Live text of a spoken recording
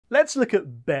Let's look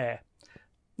at bear.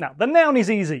 Now, the noun is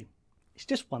easy. It's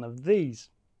just one of these.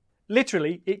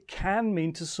 Literally, it can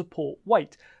mean to support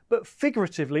weight, but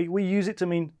figuratively, we use it to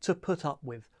mean to put up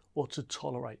with or to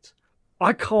tolerate.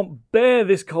 I can't bear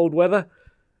this cold weather.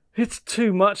 It's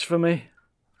too much for me.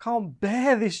 I can't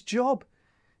bear this job.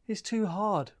 It's too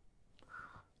hard.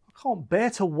 I can't bear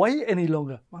to wait any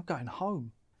longer. I'm going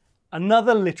home.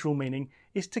 Another literal meaning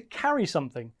is to carry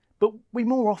something, but we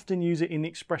more often use it in the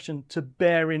expression to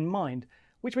bear in mind,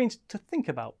 which means to think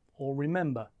about or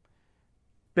remember.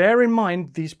 Bear in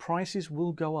mind these prices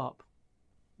will go up.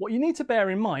 What you need to bear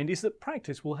in mind is that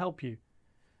practice will help you.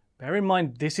 Bear in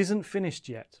mind this isn't finished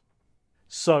yet.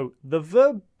 So the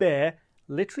verb bear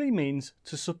literally means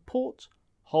to support,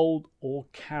 hold or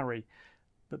carry.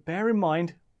 But bear in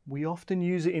mind we often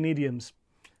use it in idioms.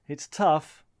 It's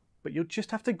tough, but you'll just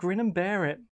have to grin and bear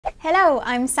it. Hello,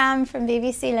 I'm Sam from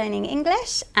BBC Learning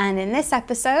English, and in this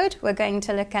episode we're going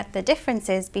to look at the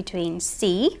differences between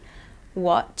see,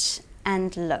 watch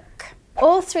and look.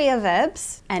 All three are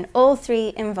verbs and all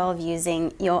three involve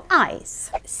using your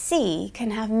eyes. See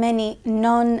can have many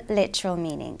non-literal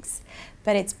meanings,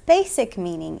 but its basic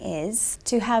meaning is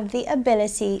to have the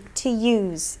ability to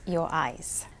use your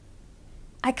eyes.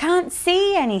 I can't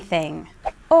see anything.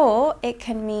 Or it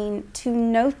can mean to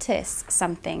notice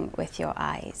something with your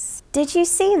eyes. Did you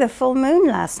see the full moon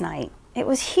last night? It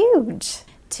was huge.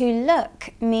 To look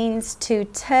means to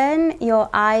turn your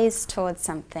eyes towards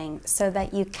something so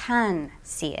that you can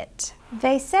see it.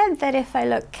 They said that if I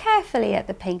look carefully at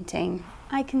the painting,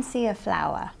 I can see a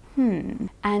flower.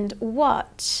 And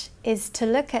watch is to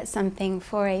look at something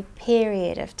for a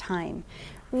period of time,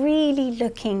 really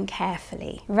looking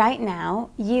carefully. Right now,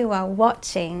 you are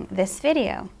watching this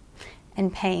video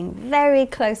and paying very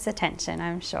close attention,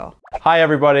 I'm sure. Hi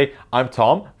everybody, I'm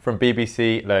Tom from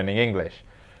BBC Learning English.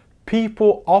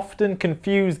 People often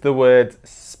confuse the words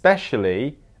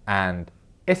specially and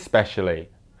especially.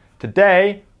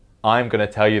 Today, I'm going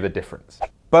to tell you the difference.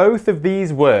 Both of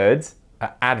these words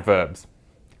are adverbs.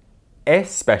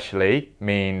 Especially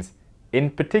means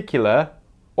in particular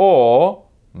or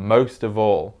most of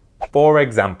all. For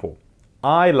example,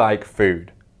 I like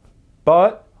food,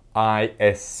 but I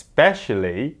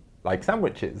especially like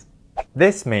sandwiches.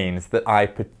 This means that I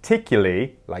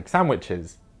particularly like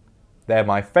sandwiches. They're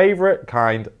my favourite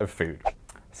kind of food.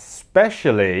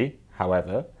 Specially,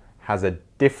 however, has a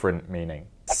different meaning.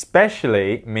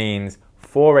 Specially means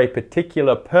for a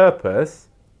particular purpose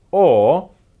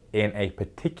or in a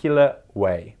particular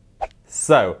way.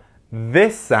 So,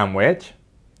 this sandwich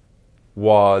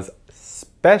was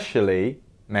specially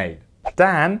made.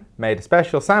 Dan made a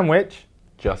special sandwich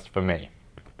just for me.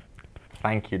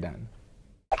 Thank you, Dan.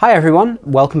 Hi everyone,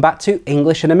 welcome back to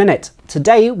English in a Minute.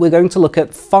 Today we're going to look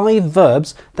at 5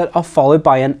 verbs that are followed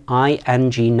by an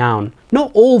ing noun.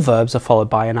 Not all verbs are followed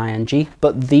by an ing,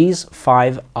 but these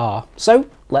 5 are. So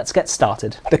let's get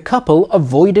started. The couple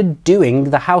avoided doing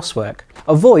the housework.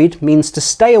 Avoid means to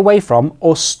stay away from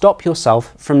or stop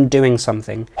yourself from doing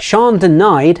something. Sean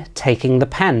denied taking the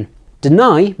pen.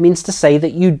 Deny means to say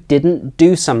that you didn't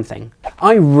do something.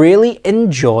 I really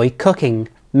enjoy cooking.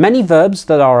 Many verbs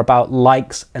that are about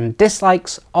likes and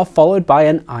dislikes are followed by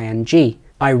an ing.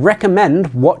 I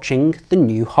recommend watching the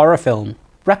new horror film.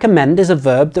 Recommend is a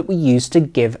verb that we use to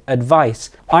give advice.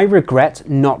 I regret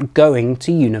not going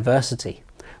to university.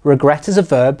 Regret is a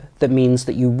verb that means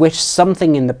that you wish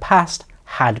something in the past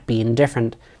had been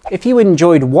different. If you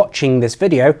enjoyed watching this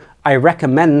video, I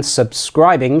recommend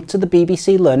subscribing to the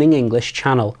BBC Learning English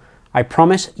channel. I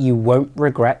promise you won't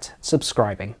regret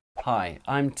subscribing. Hi,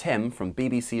 I'm Tim from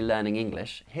BBC Learning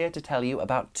English, here to tell you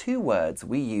about 2 words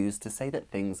we use to say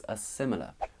that things are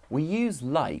similar. We use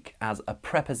like as a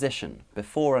preposition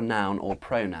before a noun or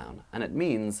pronoun, and it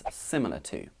means similar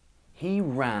to. He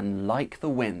ran like the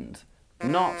wind,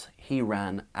 not he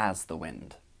ran as the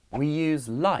wind. We use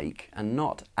like and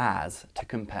not as to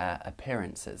compare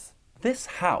appearances. This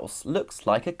house looks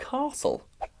like a castle.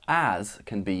 As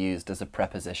can be used as a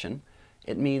preposition.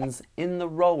 It means in the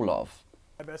role of.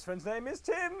 My best friend's name is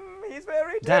Tim. He's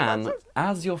very Dan,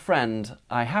 as your friend,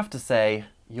 I have to say,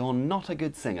 you're not a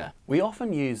good singer. We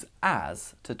often use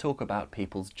as to talk about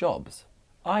people's jobs.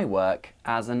 I work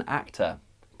as an actor.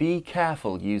 Be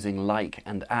careful using like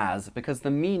and as because the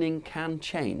meaning can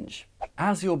change.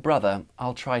 As your brother,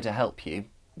 I'll try to help you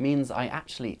means I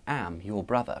actually am your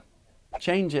brother.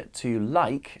 Change it to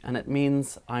like and it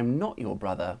means I'm not your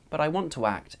brother, but I want to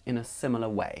act in a similar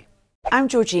way. I'm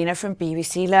Georgina from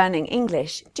BBC Learning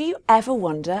English. Do you ever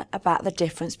wonder about the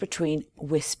difference between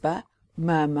whisper,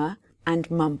 murmur and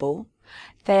mumble?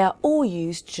 They are all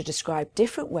used to describe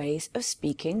different ways of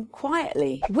speaking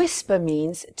quietly. Whisper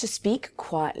means to speak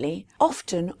quietly,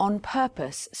 often on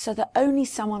purpose, so that only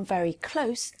someone very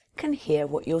close can hear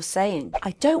what you're saying.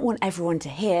 I don't want everyone to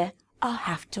hear. I'll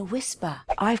have to whisper.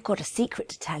 I've got a secret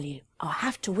to tell you. I'll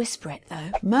have to whisper it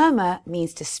though. Murmur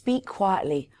means to speak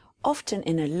quietly, often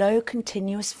in a low,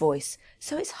 continuous voice,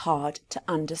 so it's hard to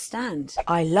understand.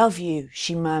 I love you,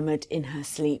 she murmured in her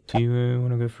sleep. Do you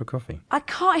want to go for a coffee? I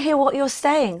can't hear what you're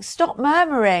saying. Stop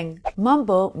murmuring.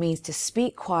 Mumble means to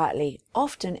speak quietly,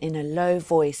 often in a low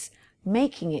voice,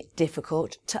 making it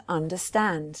difficult to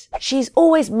understand. She's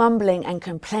always mumbling and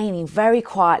complaining very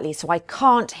quietly, so I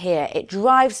can't hear. It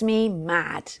drives me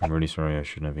mad. I'm really sorry, I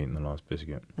shouldn't have eaten the last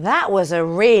biscuit. That was a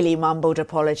really mumbled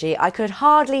apology. I could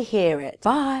hardly hear it.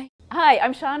 Bye. Hi,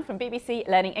 I'm Shan from BBC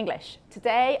Learning English.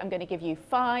 Today I'm going to give you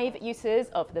 5 uses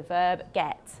of the verb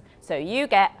get. So you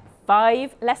get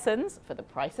 5 lessons for the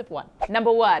price of 1.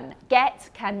 Number 1, get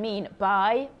can mean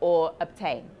buy or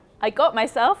obtain. I got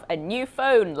myself a new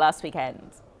phone last weekend.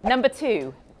 Number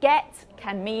 2, get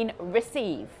can mean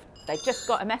receive. I just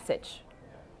got a message.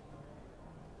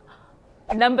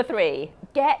 Number 3,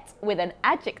 get with an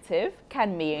adjective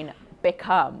can mean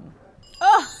become.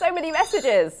 Oh, so many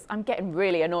messages. I'm getting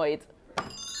really annoyed.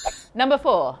 Number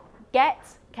 4, get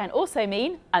can also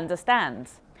mean understand.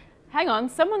 Hang on,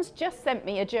 someone's just sent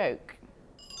me a joke.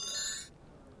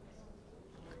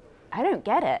 I don't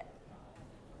get it.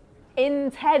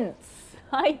 Intense.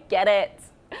 I get it.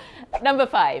 Number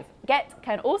 5, get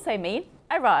can also mean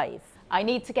arrive. I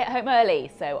need to get home early,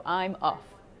 so I'm off.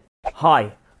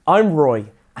 Hi, I'm Roy,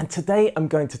 and today I'm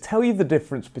going to tell you the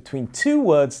difference between 2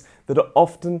 words that are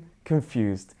often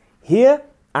confused. Hear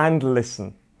and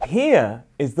listen. Hear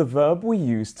is the verb we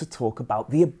use to talk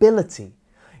about the ability.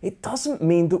 It doesn't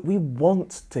mean that we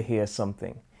want to hear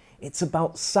something. It's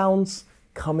about sounds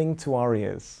coming to our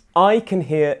ears. I can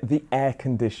hear the air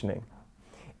conditioning.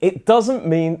 It doesn't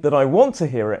mean that I want to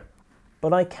hear it,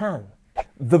 but I can.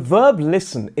 The verb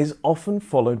listen is often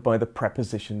followed by the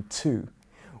preposition to.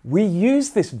 We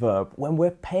use this verb when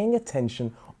we're paying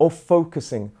attention or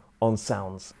focusing on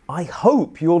sounds. I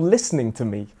hope you're listening to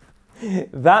me.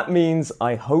 That means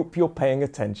I hope you're paying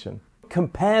attention.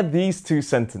 Compare these 2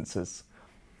 sentences.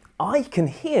 I can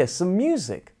hear some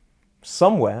music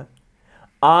somewhere.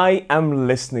 I am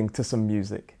listening to some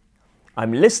music.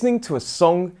 I'm listening to a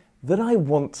song that I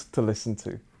want to listen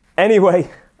to. Anyway,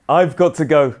 I've got to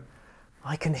go.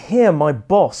 I can hear my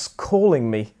boss calling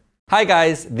me. Hi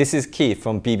guys, this is Keith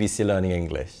from BBC Learning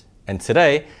English, and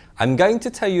today I'm going to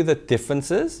tell you the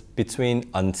differences between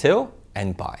until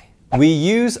and by. We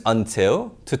use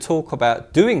until to talk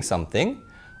about doing something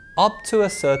up to a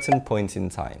certain point in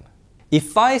time.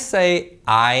 If I say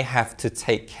I have to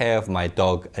take care of my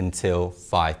dog until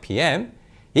 5 p.m,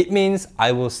 it means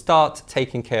I will start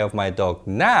taking care of my dog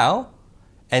now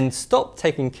and stop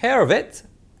taking care of it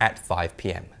at 5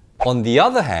 p.m. On the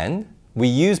other hand, we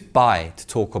use by to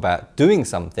talk about doing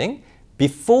something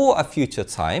before a future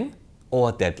time or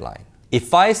a deadline.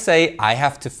 If I say I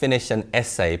have to finish an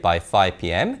essay by 5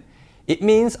 p.m, it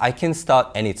means I can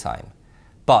start anytime,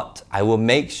 but I will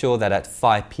make sure that at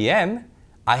 5 p.m,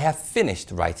 I have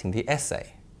finished writing the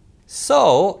essay.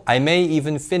 So I may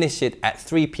even finish it at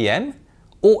 3 p.m,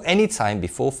 or any time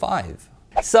before 5.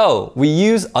 So we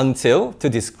use until to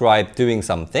describe doing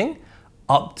something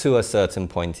up to a certain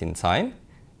point in time,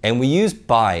 and we use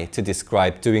by to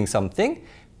describe doing something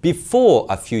before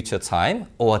a future time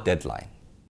or a deadline.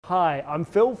 Hi, I'm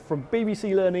Phil from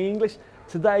BBC Learning English.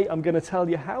 Today I'm going to tell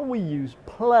you how we use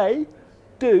play,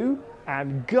 do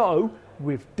and go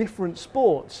with different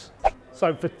sports.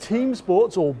 So for team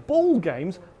sports or ball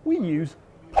games, we use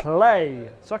play.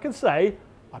 So I can say,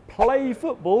 I play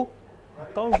football, I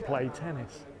don't play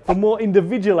tennis. For more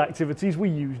individual activities, we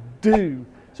use do.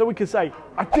 So we can say,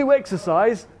 I do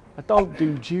exercise, I don't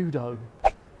do judo.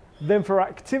 Then for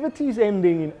activities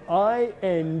ending in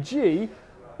ing,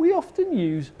 we often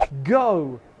use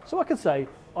go. So I can say,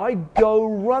 I go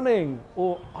running,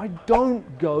 or I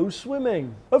don't go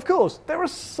swimming. Of course, there are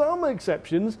some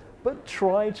exceptions, but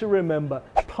try to remember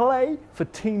play for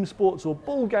team sports or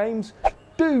ball games,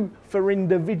 do for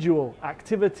individual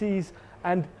activities,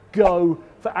 and go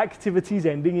for activities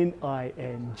ending in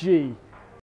ing.